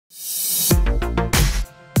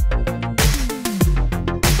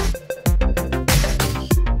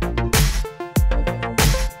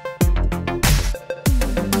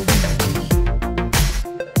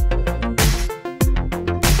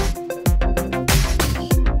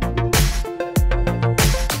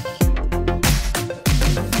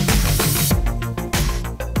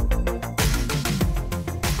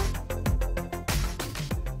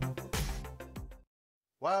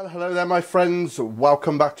there my friends,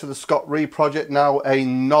 welcome back to the Scott Ree Project. Now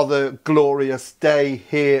another glorious day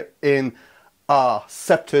here in our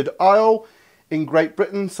sceptred Isle in Great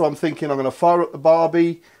Britain. So I'm thinking I'm going to fire up the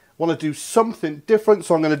barbie, want to do something different,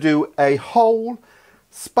 so I'm going to do a whole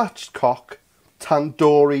spatchcock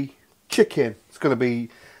tandoori chicken. It's going to be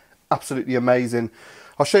absolutely amazing.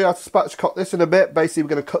 I'll show you how to spatchcock this in a bit. Basically we're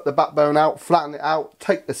going to cut the backbone out, flatten it out,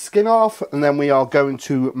 take the skin off, and then we are going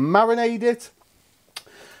to marinate it.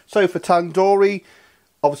 So for tandoori,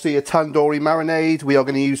 obviously a tandoori marinade, we are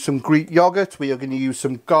going to use some Greek yogurt, we are going to use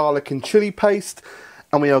some garlic and chili paste,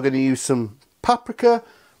 and we are going to use some paprika.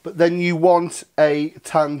 But then you want a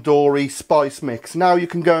tandoori spice mix. Now you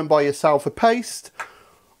can go and buy yourself a paste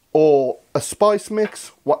or a spice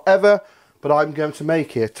mix, whatever, but I'm going to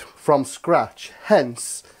make it from scratch,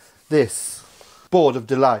 hence this board of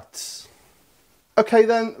delights. Okay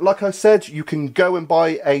then, like I said, you can go and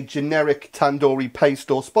buy a generic tandoori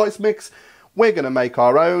paste or spice mix. We're going to make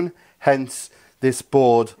our own, hence this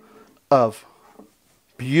board of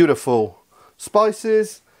beautiful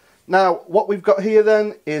spices. Now, what we've got here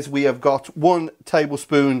then is we have got 1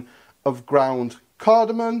 tablespoon of ground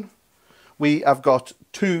cardamom. We have got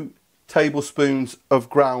 2 tablespoons of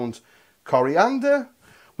ground coriander.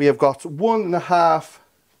 We have got 1.5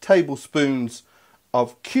 tablespoons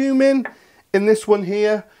of cumin. In this one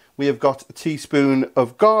here, we have got a teaspoon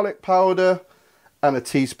of garlic powder and a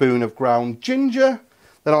teaspoon of ground ginger.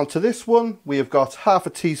 Then onto this one, we have got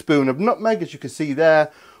 1/2 teaspoon of nutmeg, as you can see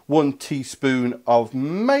there, 1 teaspoon of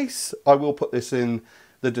mace. I will put this in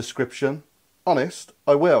the description. Honest,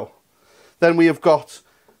 I will. Then we have got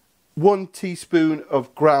 1 teaspoon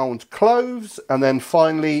of ground cloves. And then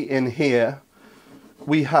finally in here,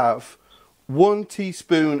 we have 1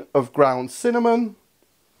 teaspoon of ground cinnamon,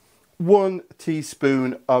 1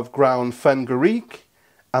 teaspoon of ground fengureek,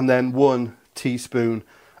 and then 1 teaspoon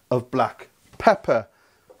of black pepper.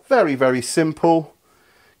 Very, very simple.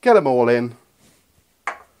 Get them all in.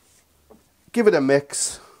 Give it a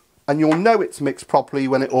mix, and you'll know it's mixed properly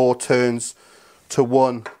when it all turns to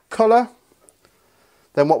one colour.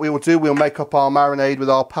 Then what we will do, we'll make up our marinade with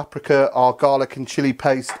our paprika, our garlic and chili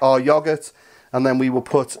paste, our yogurt, and then we will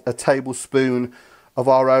put a tablespoon of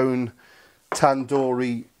our own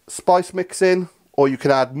tandoori spice mix in, or you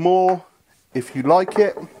can add more if you like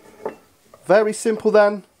it. Very simple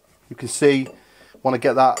then. You can see, want to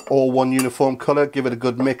get that all one uniform colour, give it a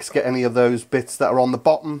good mix, get any of those bits that are on the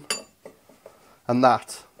bottom, and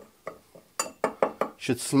that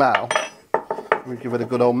should smell. We give it a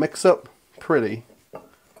good old mix up. Pretty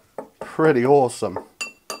awesome.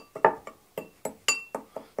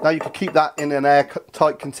 Now you can keep that in an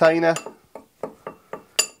airtight container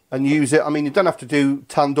and use it. I mean, you don't have to do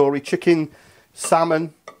tandoori chicken,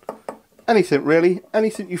 salmon, anything really,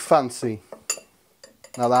 anything you fancy.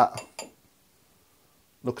 Now that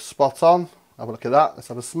looks spot on. Have a look at that. Let's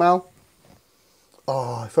have a smell.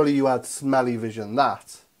 Oh, if only you had smelly vision.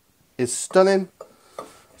 That is stunning.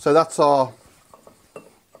 So that's our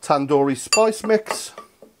tandoori spice mix.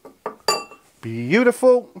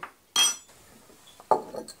 Beautiful.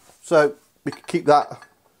 So we can keep that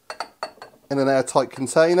in an airtight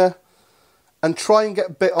container and try and get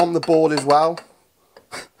a bit on the board as well.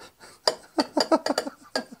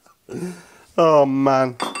 Oh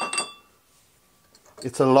man,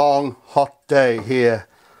 it's a long hot day here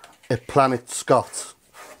at Planet Scott.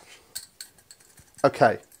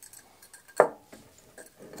 Okay,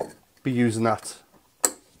 be using that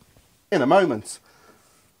in a moment.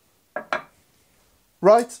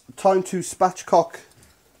 Right, time to spatchcock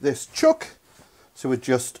this chuck. So we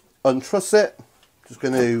just untruss it. Just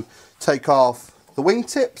going to take off the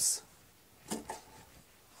wingtips.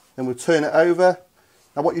 Then we'll turn it over.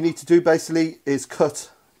 Now what you need to do basically is cut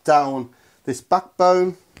down this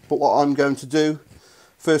backbone. But what I'm going to do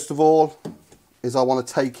first of all is I want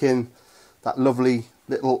to take in that lovely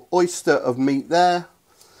little oyster of meat there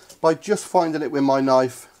by just finding it with my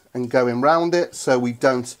knife and going round it so we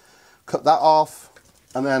don't cut that off.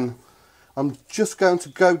 And then I'm just going to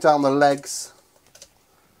go down the legs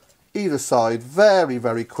either side very,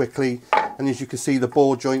 very quickly. And as you can see the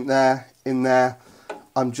ball joint there, in there,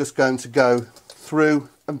 I'm just going to go through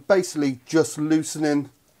and basically just loosening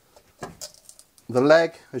the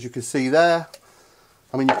leg, as you can see there.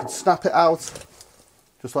 I mean, you can snap it out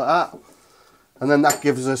just like that. And then that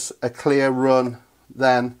gives us a clear run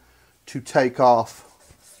then to take off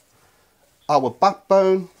our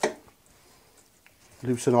backbone.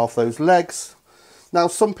 Loosen off those legs. Now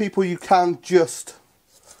some people, you can just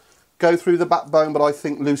go through the backbone, but I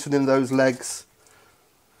think loosening those legs,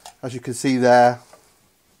 as you can see there,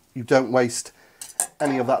 you don't waste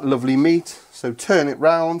any of that lovely meat. So turn it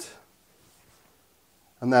round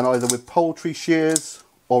And then either with poultry shears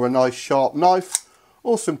or a nice sharp knife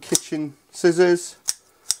or some kitchen scissors,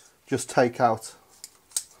 just take out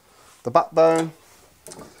the backbone.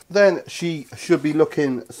 Then she should be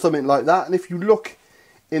looking something like that. And if you look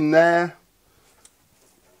in there,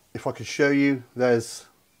 if I could show you, there's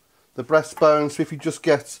the breastbone. So if you just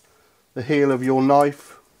get the heel of your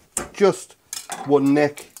knife, just one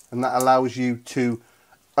nick, and that allows you to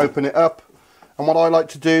open it up. And what I like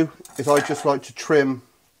to do is I just like to trim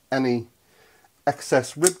any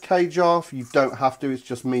excess rib cage off. You don't have to, it's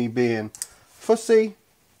just me being fussy.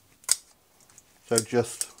 So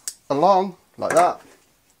just along like that.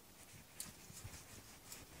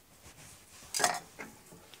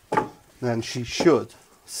 Then she should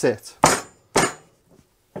sit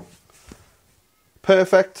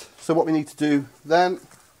perfect. So what we need to do then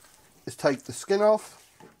is take the skin off.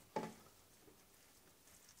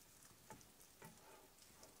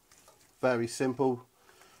 Very simple,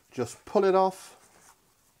 just pull it off.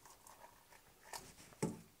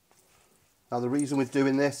 Now the reason we're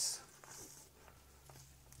doing this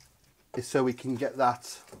is so we can get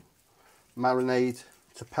that marinade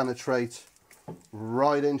to penetrate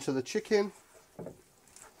right into the chicken.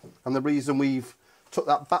 And the reason we've took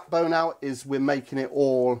that backbone out is we're making it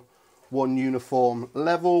all one uniform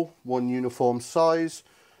level, one uniform size.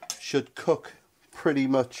 Should cook pretty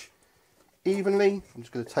much evenly. I'm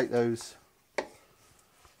just going to take those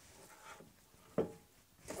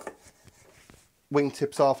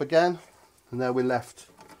wingtips off again, and there we're left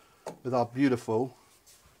with our beautiful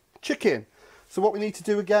chicken. So what we need to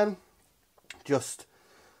do again, just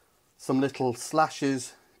some little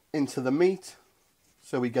slashes into the meat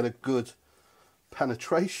so we get a good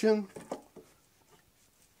penetration.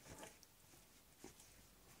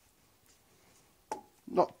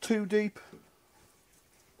 Not too deep.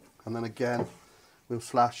 And then again we'll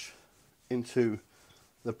slash into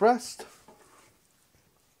the breast.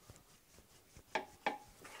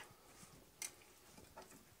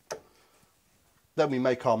 Then we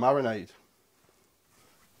make our marinade.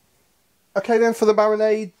 Okay, then for the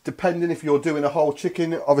marinade, depending if you're doing a whole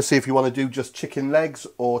chicken, obviously if you want to do just chicken legs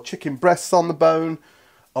or chicken breasts on the bone,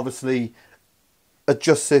 obviously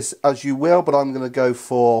adjust this as you will, but I'm going to go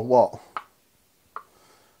for what?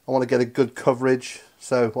 I want to get a good coverage,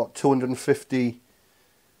 so what, 250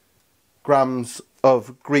 grams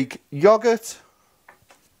of Greek yogurt.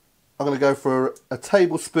 I'm going to go for a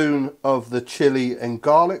tablespoon of the chili and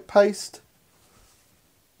garlic paste,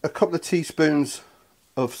 a couple of teaspoons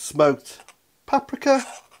of smoked paprika,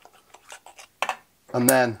 and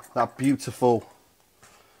then that beautiful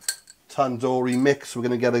tandoori mix. We're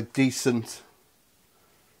going to get a decent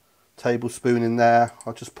tablespoon in there.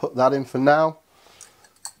 I'll just put that in for now,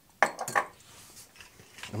 and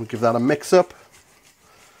we'll give that a mix up.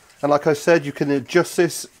 And like I said, you can adjust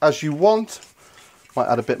this as you want. Might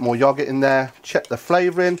add a bit more yogurt in there, check the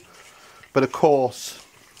flavouring, but of course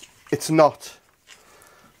it's not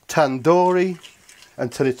tandoori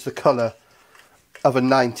until it's the colour of a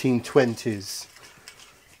 1920s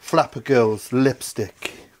flapper girl's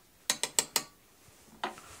lipstick.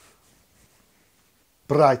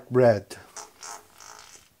 Bright red.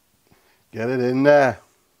 Get it in there.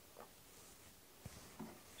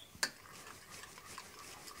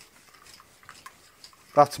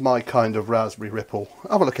 That's my kind of raspberry ripple.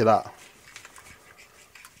 Have a look at that.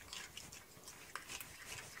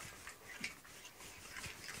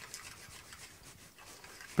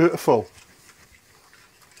 Beautiful.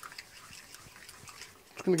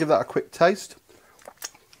 Just going to give that a quick taste.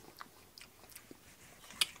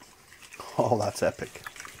 Oh, that's epic.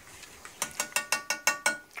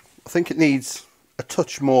 I think it needs a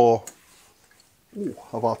touch more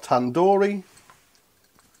of our tandoori.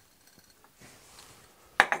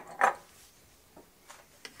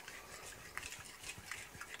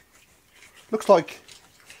 Looks like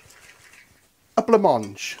a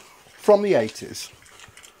blancmange from the 80s.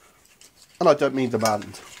 And I don't mean the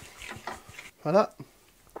band. Like that.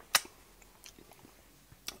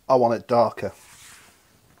 I want it darker.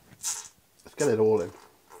 Let's get it all in.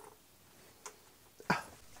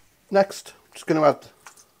 Next, I'm just going to add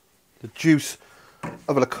the juice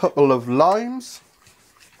of a couple of limes.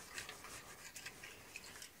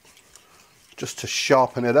 Just to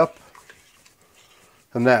sharpen it up.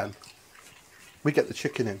 And then we get the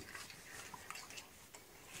chicken in.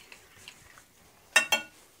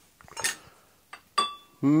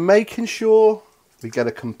 Making sure we get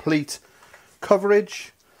a complete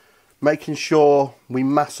coverage, making sure we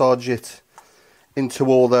massage it into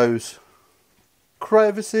all those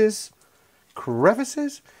crevices,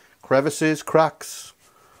 cracks.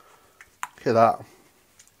 Look at that.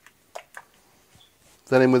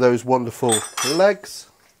 then in with those wonderful legs.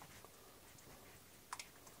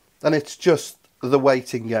 And it's just the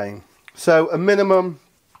waiting game. So a minimum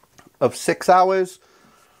of 6 hours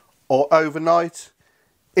or overnight.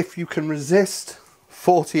 If you can resist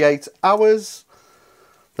 48 hours,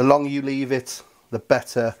 the longer you leave it, the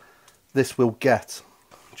better this will get.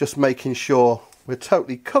 Just making sure we're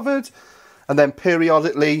totally covered, and then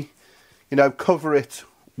periodically, you know, cover it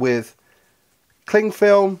with cling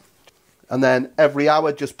film, and then every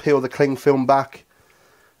hour just peel the cling film back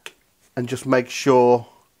and just make sure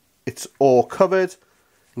it's all covered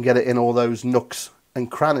and get it in all those nooks and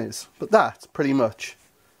crannies. But that pretty much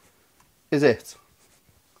is it.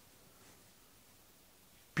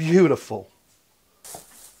 Beautiful.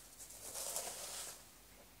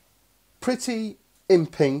 Pretty in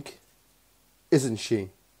pink, isn't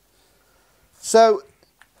she? So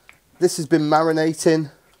this has been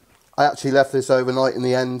marinating. I actually left this overnight in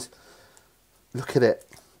the end. Look at it.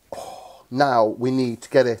 Oh, now we need to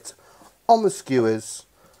get it on the skewers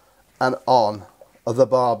and on the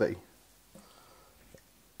barbie.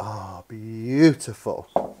 Ah, beautiful.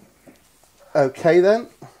 Okay then,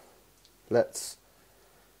 let's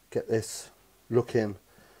get this looking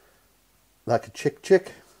like a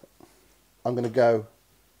chick. I'm going to go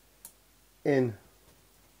in,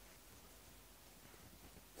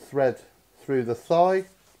 thread through the thigh,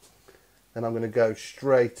 and I'm going to go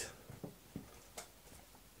straight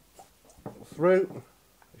through.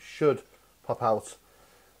 It should pop out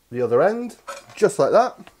the other end, just like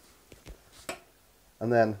that.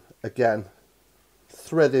 And then again,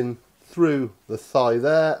 threading through the thigh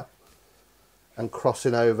there and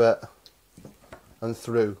crossing over and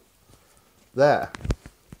through there.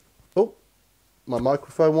 Oh, my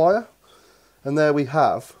microphone wire. And there we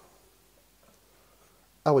have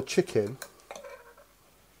our chicken.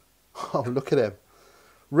 Oh, look at him.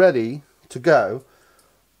 Ready to go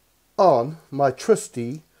on my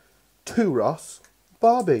trusty Touros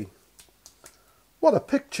barbie. What a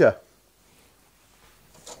picture.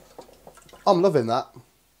 I'm loving that.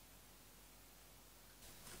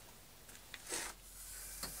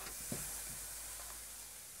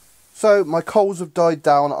 So my coals have died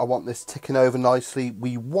down. I want this ticking over nicely.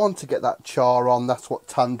 We want to get that char on. That's what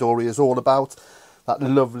tandoori is all about. That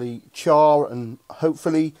lovely char, and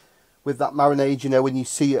hopefully with that marinade, you know, when you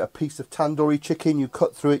see a piece of tandoori chicken, you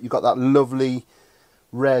cut through it, you've got that lovely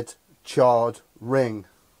red charred ring.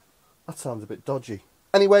 That sounds a bit dodgy.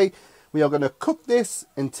 Anyway, we are going to cook this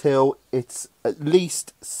until it's at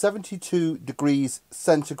least 72 degrees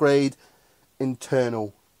centigrade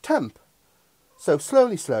internal temp. So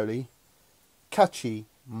slowly, catchy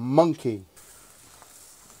monkey.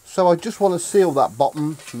 So I just want to seal that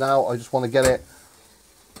bottom. Now I just want to get it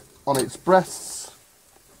on its breasts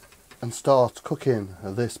and start cooking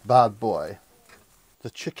this bad boy. The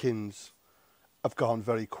chickens have gone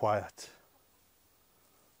very quiet.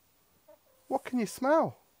 What can you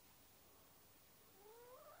smell?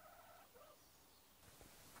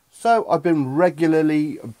 So I've been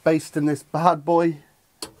regularly basting this bad boy,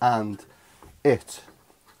 and it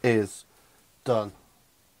is done.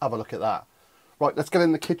 Have a look at that. Right, let's get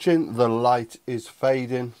in the kitchen. The light is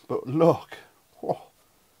fading, but look. Oh,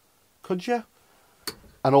 could you?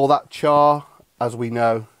 And all that char, as we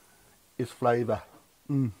know, is flavour.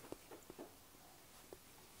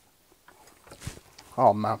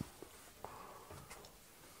 Oh man.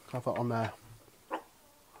 Have that on there.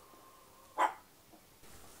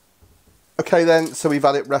 Okay then, so we've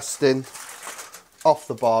had it resting off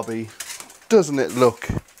the barbie. Doesn't it look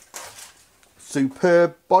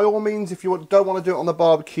superb? By all means, if you don't want to do it on the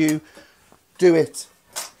barbecue, do it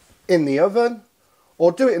in the oven,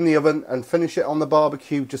 or do it in the oven and finish it on the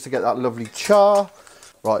barbecue just to get that lovely char.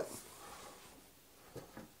 Right,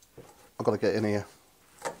 I've got to get in here.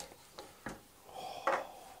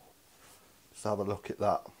 Let's have a look at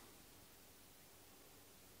that.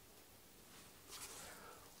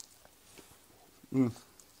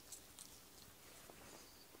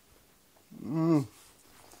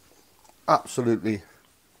 Absolutely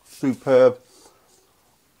superb.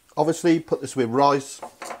 Obviously put this with rice,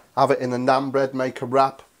 have it in a naan bread, make a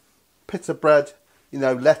wrap, pita bread, you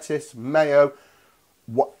know, lettuce, mayo,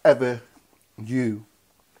 whatever you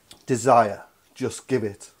desire, just give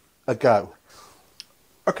it a go.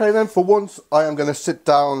 Okay then, for once I am going to sit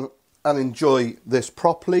down and enjoy this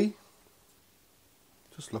properly.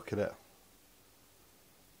 Just look at it.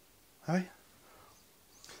 Hey?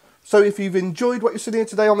 So if you've enjoyed what you're seeing here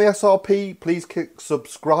today on the SRP, please click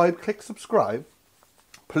subscribe.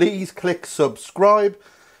 Please click subscribe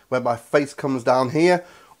where my face comes down here.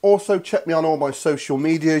 Also check me on all my social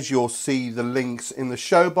medias. You'll see the links in the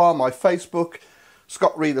show bar. My Facebook,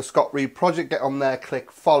 Scott Rea, the Scott Rea Project. Get on there,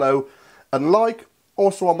 click follow and like.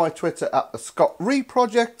 Also on my Twitter at the Scott Rea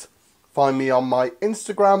Project. Find me on my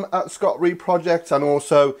Instagram at Scott Rea Project. And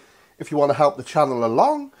also, if you want to help the channel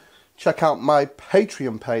along, check out my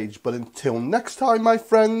Patreon page. But until next time, my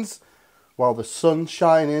friends, while the sun's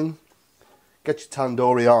shining, get your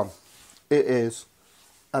tandoori on. It is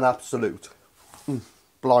an absolute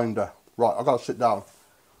blinder. Right, I've got to sit down.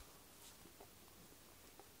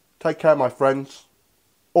 Take care, my friends.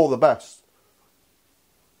 All the best.